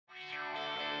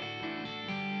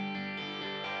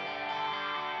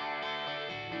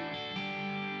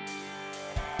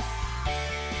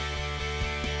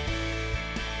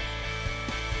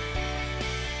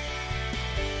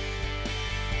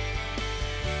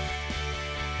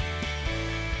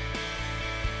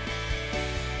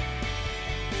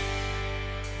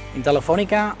In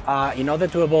Telefonica, in order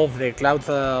to evolve the cloud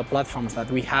platforms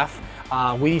that we have,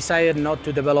 we decided not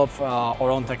to develop our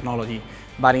own technology,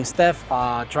 but instead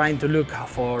trying to look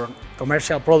for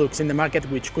commercial products in the market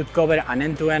which could cover an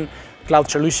end-to-end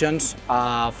cloud solutions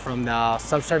from the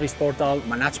self-service portal,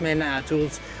 management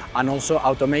tools, and also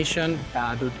automation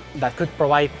that could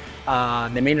provide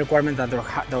the main requirement that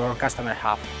our customers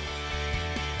have.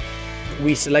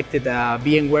 We selected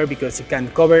VMware because it can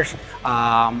cover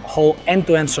whole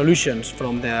end-to-end solutions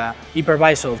from the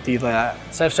hypervisor to the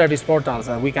self-service portals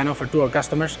that we can offer to our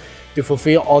customers to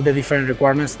fulfill all the different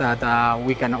requirements that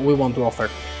we want to offer.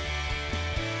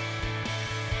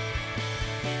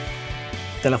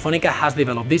 Telefonica has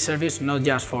developed this service not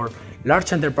just for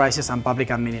large enterprises and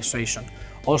public administration,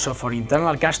 also for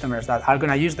internal customers that are going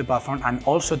to use the platform and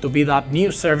also to build up new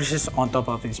services on top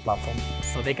of this platform.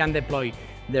 So they can deploy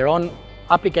their own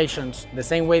applications the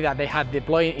same way that they had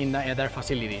deployed in their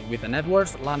facility with the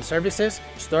networks, LAN services,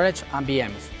 storage and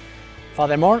VMs.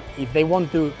 Furthermore, if they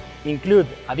want to include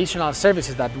additional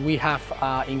services that we have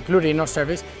included in our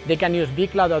service, they can use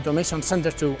vCloud Automation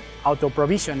Center to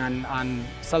auto-provision and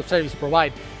self-service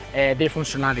provide their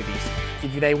functionalities.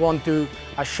 If they want to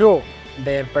assure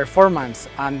the performance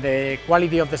and the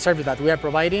quality of the service that we are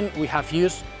providing, we have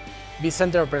used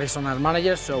vCenter Operational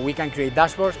Manager so we can create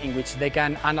dashboards in which they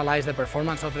can analyze the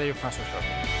performance of their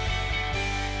infrastructure.